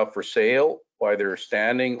that you have for sale, either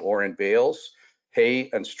standing or in bales, hay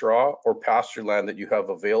and straw, or pasture land that you have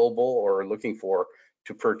available or are looking for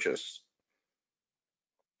to purchase.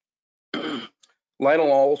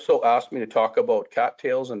 Lionel also asked me to talk about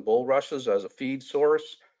cattails and bulrushes as a feed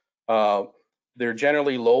source. They're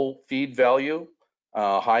generally low feed value,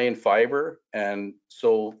 high in fiber, and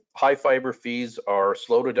so high fiber feeds are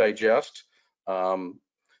slow to digest.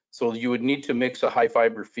 So you would need to mix a high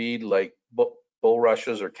fiber feed like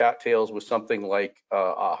bulrushes or cattails with something like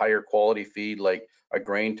a higher quality feed, like a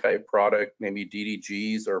grain type product, maybe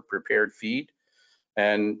DDGs or prepared feed.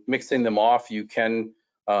 and mixing them off, you can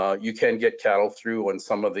get cattle through on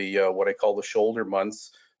some of the what I call the shoulder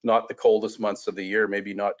months, not the coldest months of the year,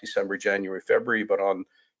 maybe not December, January, February, but on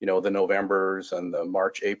the Novembers and the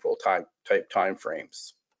March, April type time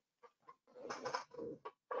frames.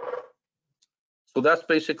 So that's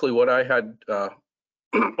basically what I had.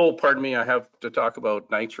 Oh, pardon me, I have to talk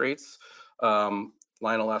about nitrates.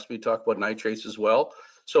 Lionel asked me to talk about nitrates as well.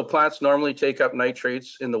 So plants normally take up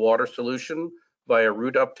nitrates in the water solution via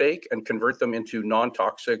root uptake and convert them into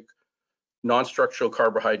non-toxic, non-structural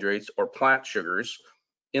carbohydrates or plant sugars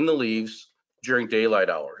in the leaves during daylight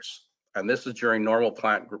hours. And this is during normal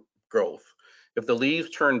plant growth. If the leaves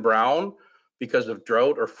turn brown because of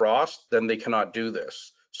drought or frost, then they cannot do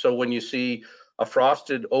this. So when you see a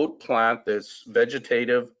frosted oat plant that's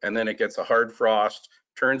vegetative and then it gets a hard frost,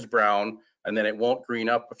 turns brown, and then it won't green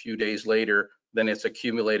up a few days later, then it's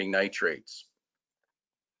accumulating nitrates.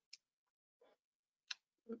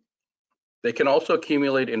 They can also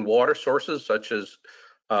accumulate in water sources, such as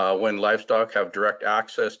when livestock have direct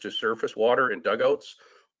access to surface water in dugouts,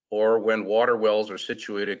 or when water wells are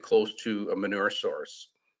situated close to a manure source.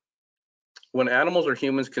 When animals or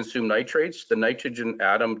humans consume nitrates, the nitrogen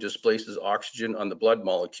atom displaces oxygen on the blood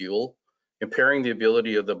molecule, impairing the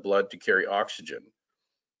ability of the blood to carry oxygen.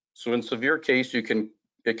 So in severe case, it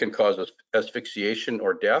can cause asphyxiation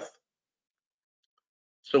or death.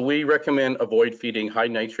 So we recommend avoid feeding high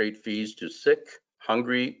nitrate feeds to sick,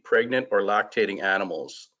 hungry, pregnant, or lactating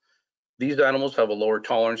animals. These animals have a lower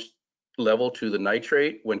tolerance level to the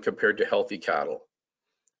nitrate when compared to healthy cattle.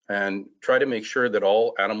 And try to make sure that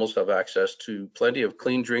all animals have access to plenty of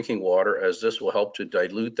clean drinking water, as this will help to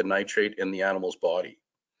dilute the nitrate in the animal's body.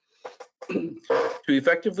 To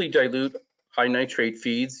effectively dilute high nitrate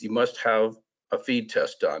feeds, you must have a feed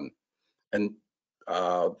test done. And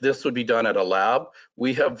this would be done at a lab.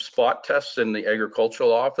 We have spot tests in the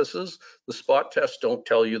agricultural offices. The spot tests don't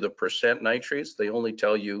tell you the percent nitrates. They only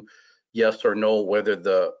tell you yes or no whether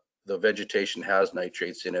the vegetation has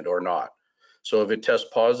nitrates in it or not. So if it tests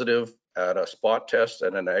positive at a spot test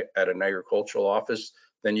at an agricultural office,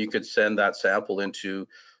 then you could send that sample into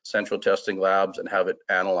central testing labs and have it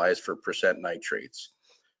analyzed for percent nitrates.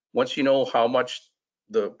 Once you know how much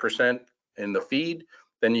the percent in the feed,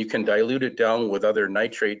 then you can dilute it down with other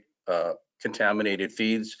nitrate contaminated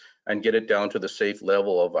feeds and get it down to the safe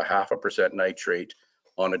level of 0.5% nitrate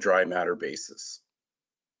on a dry matter basis.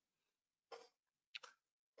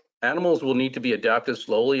 Animals will need to be adapted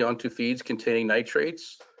slowly onto feeds containing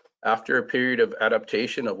nitrates. After a period of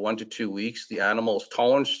adaptation of 1 to 2 weeks, the animal's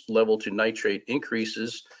tolerance level to nitrate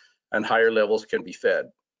increases and higher levels can be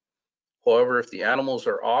fed. However, if the animals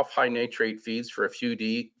are off high nitrate feeds for a few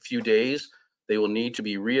days, they will need to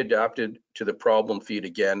be readapted to the problem feed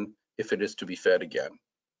again if it is to be fed again.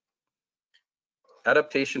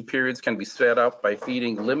 Adaptation periods can be set up by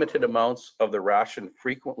feeding limited amounts of the ration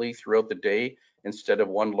frequently throughout the day instead of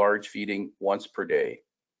one large feeding once per day.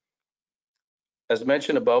 As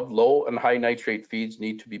mentioned above, low and high nitrate feeds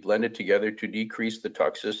need to be blended together to decrease the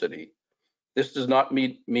toxicity. This does not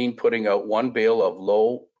mean putting out one bale of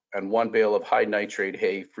low and one bale of high nitrate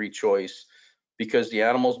hay free choice, because the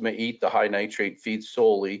animals may eat the high nitrate feed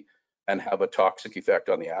solely and have a toxic effect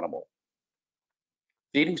on the animal.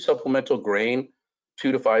 Feeding supplemental grain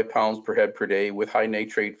 2 to 5 pounds per head per day with high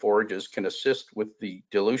nitrate forages can assist with the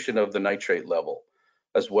dilution of the nitrate level.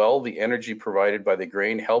 As well, the energy provided by the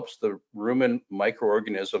grain helps the rumen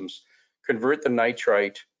microorganisms convert the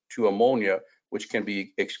nitrite to ammonia, which can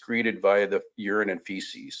be excreted via the urine and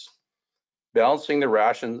feces. Balancing the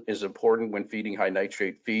ration is important when feeding high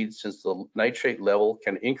nitrate feeds, since the nitrate level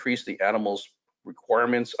can increase the animal's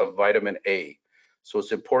requirements of vitamin A. So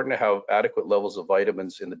it's important to have adequate levels of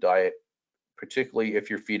vitamins in the diet, particularly if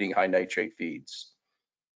you're feeding high nitrate feeds.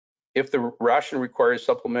 If the ration requires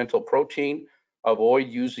supplemental protein, avoid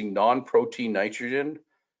using non-protein nitrogen,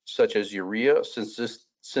 such as urea, since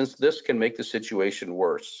this can make the situation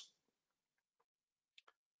worse.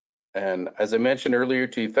 And as I mentioned earlier,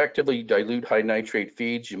 to effectively dilute high nitrate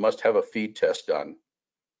feeds, you must have a feed test done.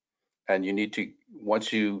 And you need to,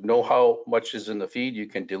 once you know how much is in the feed, you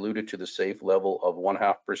can dilute it to the safe level of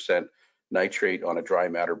 0.5% nitrate on a dry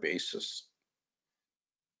matter basis.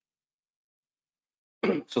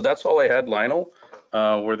 So that's all I had, Lionel.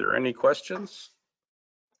 Were there any questions?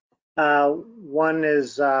 One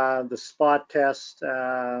is the spot test,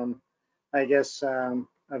 I guess,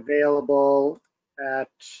 available at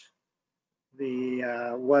the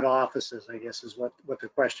what offices, I guess, is what the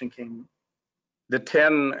question came. The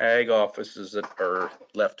 10 ag offices that are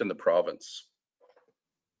left in the province.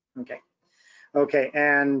 Okay,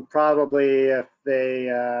 and probably if they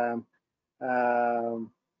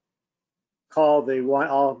call the one.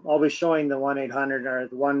 I'll be showing the 1-800 or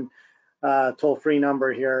the one toll-free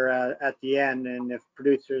number here at the end, and if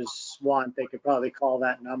producers want, they could probably call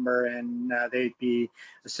that number, and they'd be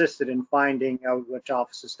assisted in finding out which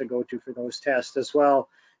offices to go to for those tests as well.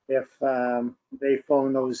 If they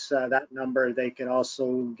phone that number, they could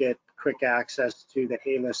also get quick access to the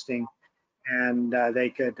hay listing, and they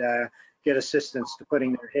could get assistance to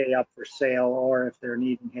putting their hay up for sale, or if they're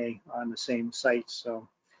needing hay on the same site. So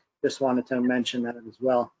just wanted to mention that as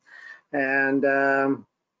well. And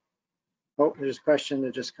oh, there's a question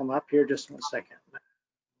that just come up here. Just 1 second.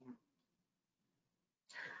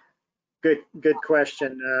 Good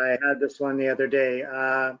question. I had this one the other day.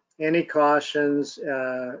 Any cautions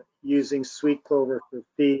using sweet clover for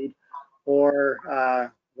feed, or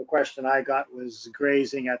the question I got was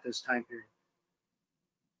grazing at this time period?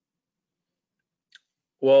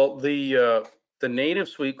 Well, the native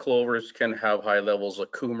sweet clovers can have high levels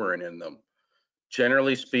of coumarin in them.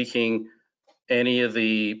 Generally speaking, any of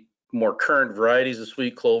the more current varieties of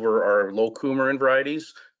sweet clover are low coumarin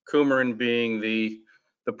varieties. Coumarin being the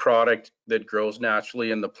product that grows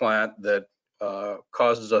naturally in the plant that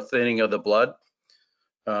causes a thinning of the blood.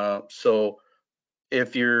 So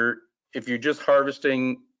if you're just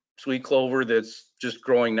harvesting sweet clover that's just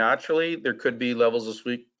growing naturally, there could be levels of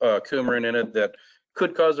sweet coumarin in it that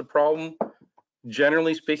could cause a problem.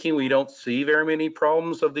 Generally speaking, we don't see very many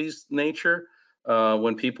problems of these nature.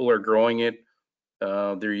 When people are growing it,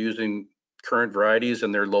 they're using current varieties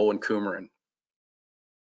and they're low in coumarin.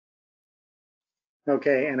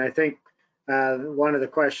 Okay, and I think one of the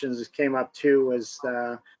questions that came up too was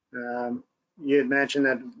you had mentioned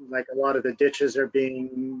that like a lot of the ditches are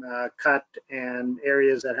being cut, and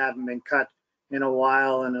areas that haven't been cut in a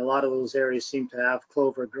while, and a lot of those areas seem to have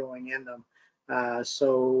clover growing in them.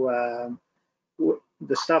 So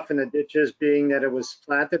the stuff in the ditches, being that it was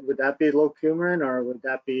planted, would that be low coumarin, or would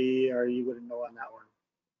that be, or you wouldn't know on that one?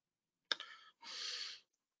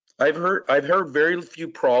 I've heard very few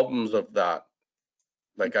problems of that.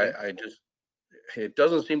 Like I just, it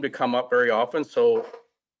doesn't seem to come up very often. So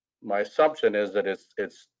my assumption is that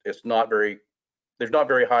it's not very, there's not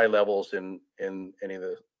very high levels in any of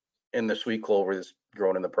the sweet clover that's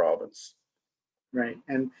grown in the province. Right,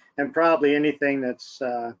 and probably anything that's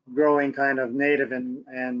growing kind of native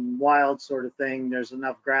and wild sort of thing, there's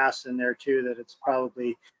enough grass in there too that it's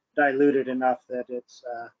probably diluted enough that it's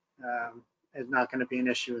not going to be an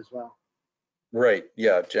issue as well. Right,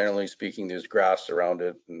 yeah, generally speaking, there's grass around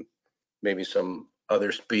it, and maybe some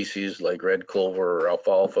other species like red clover or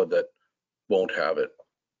alfalfa that won't have it.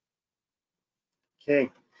 Okay,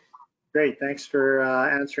 great, thanks for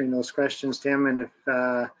answering those questions, Tim, and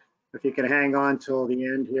if you could hang on till the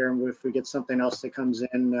end here, and if we get something else that comes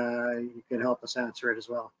in, you can help us answer it as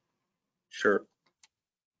well. Sure.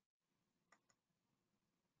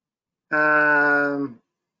 John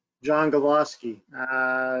Goloski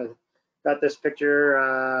got this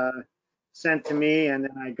picture sent to me, and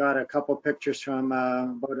then I got a couple pictures from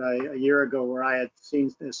about a year ago where I had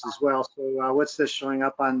seen this as well. So what's this showing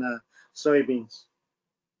up on the soybeans?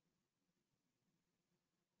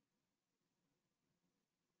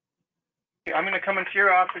 I'm going to come into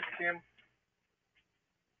your office, Tim.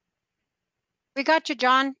 We got you,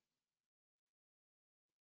 John.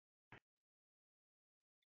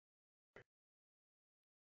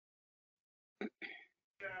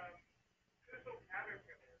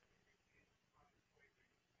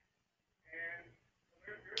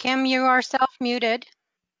 Kim, you are self-muted.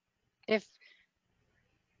 If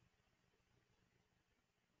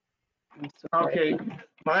Okay,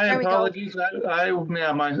 my apologies.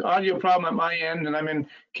 Yeah, my audio problem at my end, and I'm in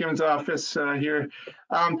Kim's office here.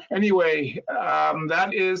 Anyway,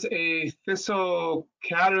 that is a thistle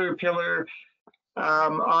caterpillar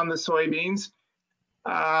on the soybeans.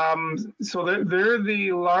 So they're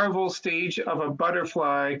the larval stage of a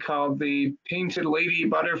butterfly called the painted lady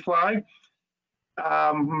butterfly.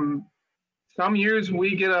 Some years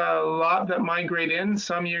we get a lot that migrate in,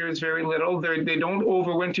 some years very little. They don't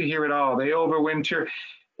overwinter here at all. They overwinter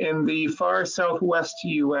in the far southwest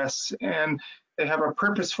US, and they have a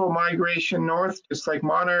purposeful migration north, just like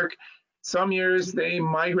monarch. Some years they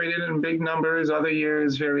migrate in big numbers, other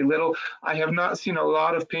years very little. I have not seen a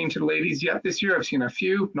lot of painted ladies yet this year. I've seen a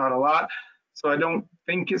few, not a lot. So I don't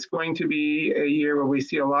think it's going to be a year where we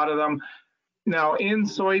see a lot of them. Now, in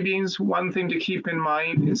soybeans, one thing to keep in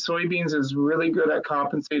mind is soybeans is really good at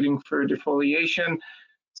compensating for defoliation.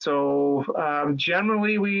 So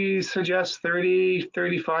generally, we suggest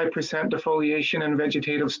 30–35% defoliation in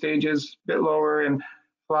vegetative stages, a bit lower in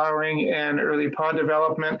flowering and early pod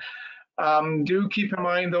development. Do keep in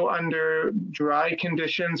mind though, under dry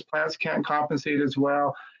conditions, plants can't compensate as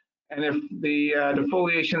well. And if the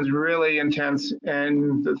defoliation is really intense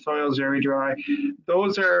and the soil is very dry,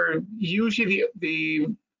 those are usually the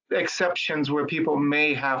exceptions where people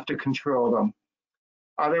may have to control them.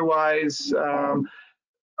 Otherwise,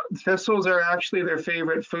 thistles are actually their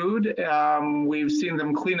favorite food. We've seen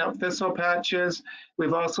them clean up thistle patches.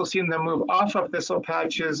 We've also seen them move off of thistle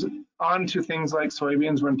patches onto things like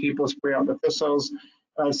soybeans when people spray out the thistles.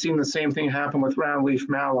 I've seen the same thing happen with round leaf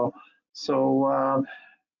mallow. So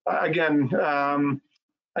again,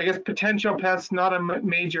 I guess potential pests, not a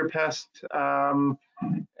major pest,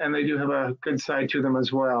 and they do have a good side to them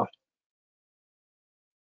as well.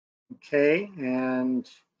 Okay, and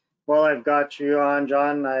while I've got you on,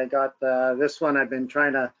 John, I got this one I've been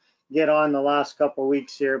trying to get on the last couple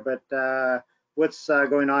weeks here, but what's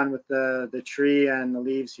going on with the tree and the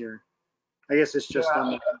leaves here? I guess it's just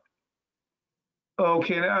on the...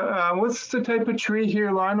 Okay, what's the type of tree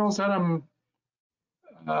here, Lionel? Is that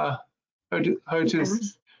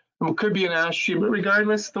it could be an ash tree, but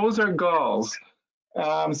regardless, those are galls.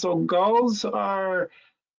 So galls are,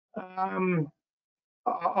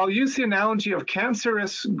 I'll use the analogy of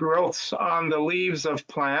cancerous growths on the leaves of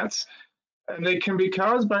plants, and they can be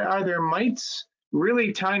caused by either mites,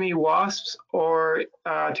 really tiny wasps, or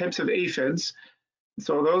types of aphids.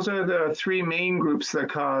 So those are the three main groups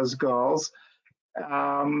that cause galls.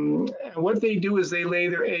 What they do is they lay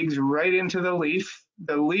their eggs right into the leaf.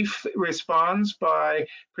 The leaf responds by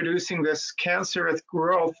producing this cancerous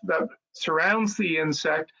growth that surrounds the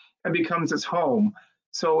insect and becomes its home.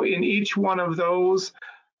 So in each one of those,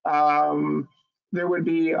 there would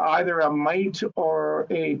be either a mite or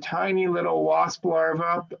a tiny little wasp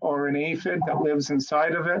larva or an aphid that lives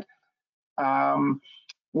inside of it.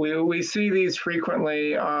 We see these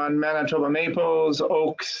frequently on Manitoba maples,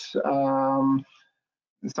 oaks,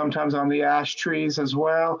 sometimes on the ash trees as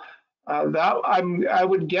well. I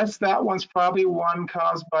would guess that one's probably one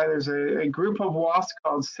caused by, there's a group of wasps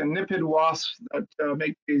called cynipid wasps that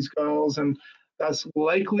make these galls, and that's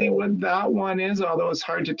likely what that one is, although it's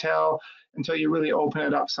hard to tell until you really open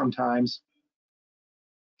it up sometimes.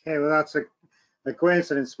 Okay, well, that's a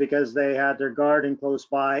coincidence because they had their garden close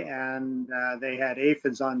by and they had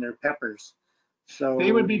aphids on their peppers. So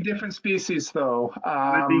they would be different species though.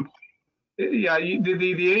 Yeah,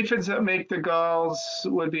 the aphids that make the galls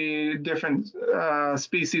would be different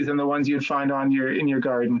species than the ones you'd find on in your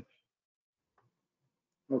garden.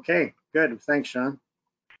 Okay, good. Thanks, Sean.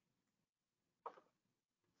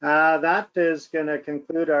 That is going to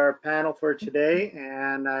conclude our panel for today,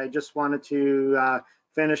 and I just wanted to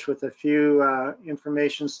finish with a few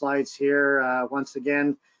information slides here. Once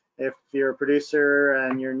again, if you're a producer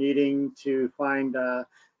and you're needing to find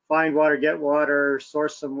water, get water,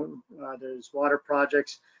 source some, there's water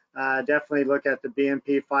projects, definitely look at the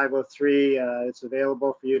BMP 503. It's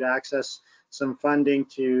available for you to access some funding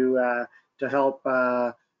to help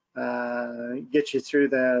get you through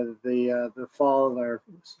the fall or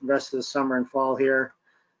rest of the summer and fall here.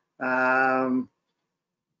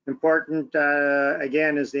 Important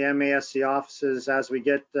again is the MASC offices as we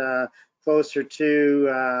get closer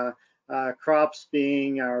to crops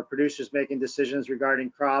being, our producers making decisions regarding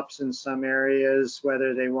crops in some areas,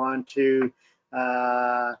 whether they want to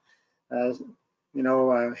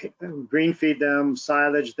green feed them,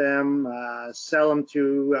 silage them, sell them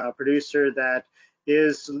to a producer that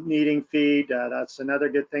is needing feed. That's another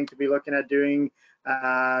good thing to be looking at doing.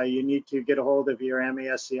 You need to get a hold of your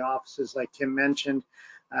MASC offices like Tim mentioned,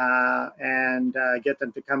 and get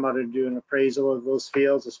them to come out and do an appraisal of those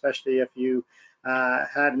fields, especially if you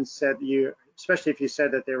especially if you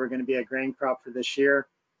said that they were going to be a grain crop for this year.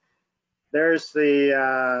 There's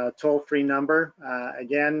the toll-free number.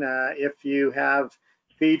 Again, if you have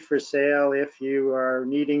feed for sale, if you are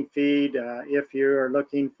needing feed, if you are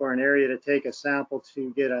looking for an area to take a sample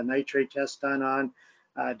to get a nitrate test done on,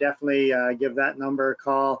 definitely give that number a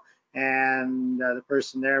call, and the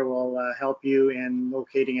person there will help you in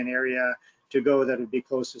locating an area to go that would be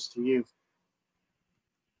closest to you.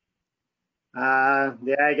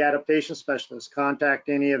 The ag adaptation specialist, contact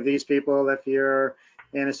any of these people if you're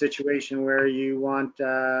in a situation where you want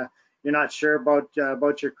you're not sure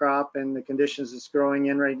about your crop and the conditions it's growing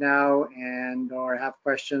in right now, and or have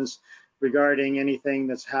questions regarding anything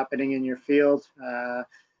that's happening in your field,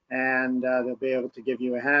 and they'll be able to give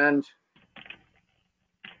you a hand.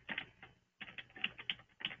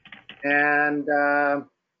 And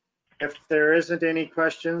if there isn't any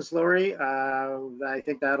questions, Lori, I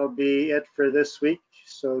think that'll be it for this week.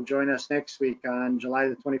 So join us next week on July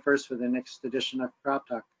the 21st for the next edition of Crop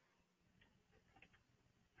Talk.